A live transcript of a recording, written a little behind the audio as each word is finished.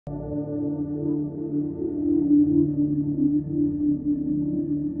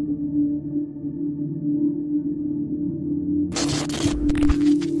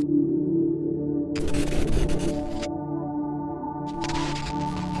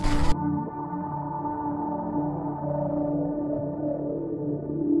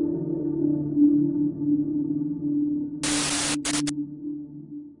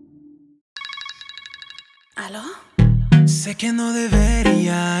Sé que no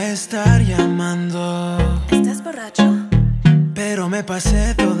debería estar llamando. ¿Estás borracho? Pero me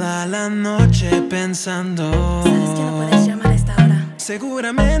pasé toda la noche pensando. ¿Sabes que no puedes llamar a esta hora?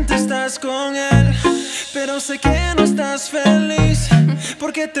 Seguramente estás con él, pero sé que no estás feliz,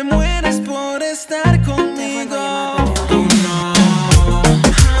 porque te mueres por estar conmigo. Tú no.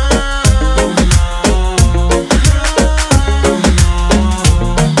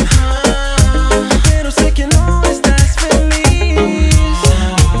 Pero sé que no estás feliz.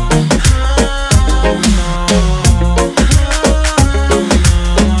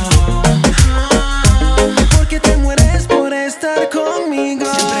 Porque te mueres por estar conmigo.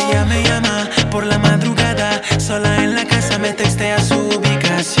 Siempre ella me llama por la madrugada, sola en la casa me textea su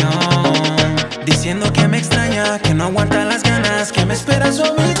ubicación, diciendo que me extraña, que no aguanta las ganas, que me espera en su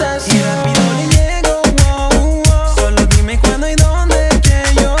habitación. Y rápido le llego, wow, wow. Solo dime cuándo y dónde que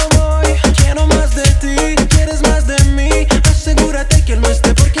yo voy. Quiero más de ti, quieres más de mí. Asegúrate que él no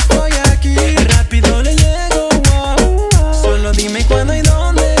esté porque estoy aquí. Rápido le llego, wow, wow. Solo dime cuándo y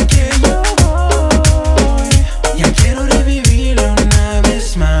dónde que yo voy. Ya quiero revivirlo una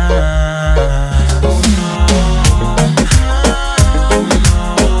vez más.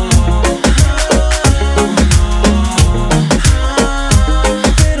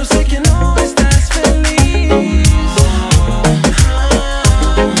 Pero sé que no estás feliz.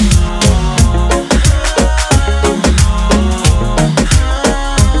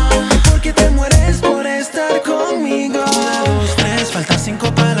 Porque te mueres por estar conmigo. 1, 2, 3, faltan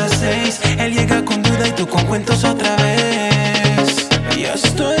 5 para las 6. Él llega con duda y tú con cuentos otra vez. Ya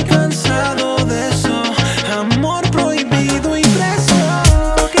estoy cansado de eso. Amor prohibido y preso.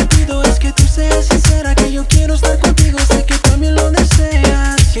 Lo que pido es que tú seas sincera, que yo quiero estar contigo, sé que también lo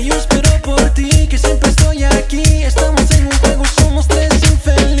deseas. Que yo espero por ti, que siempre estoy aquí. Estamos en un juego, somos 3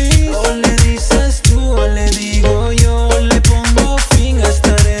 infelices. O le dices tú o le digo yo, le pongo fin a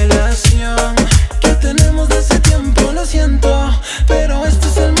esta relación que tenemos de hace tiempo. Lo siento, pero este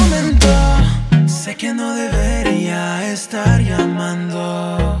es el momento. Sé que no debería estar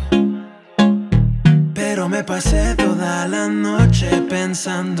llamando, pero me pasé toda la noche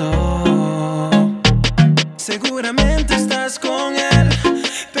pensando. Seguramente estás con él,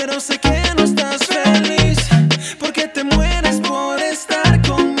 pero sé que no estás feliz, porque te mueres por estar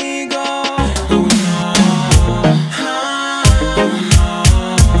conmigo. Oh, no. Ah, oh, no.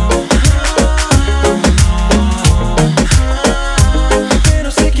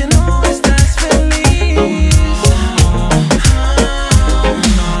 Pero sé que no estás feliz.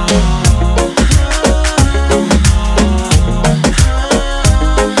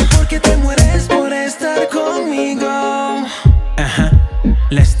 Porque te mueres por estar conmigo. Ajá,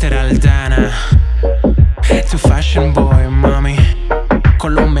 Aldana, tu fashion boy, mami,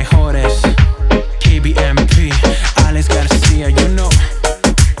 con lo mejor.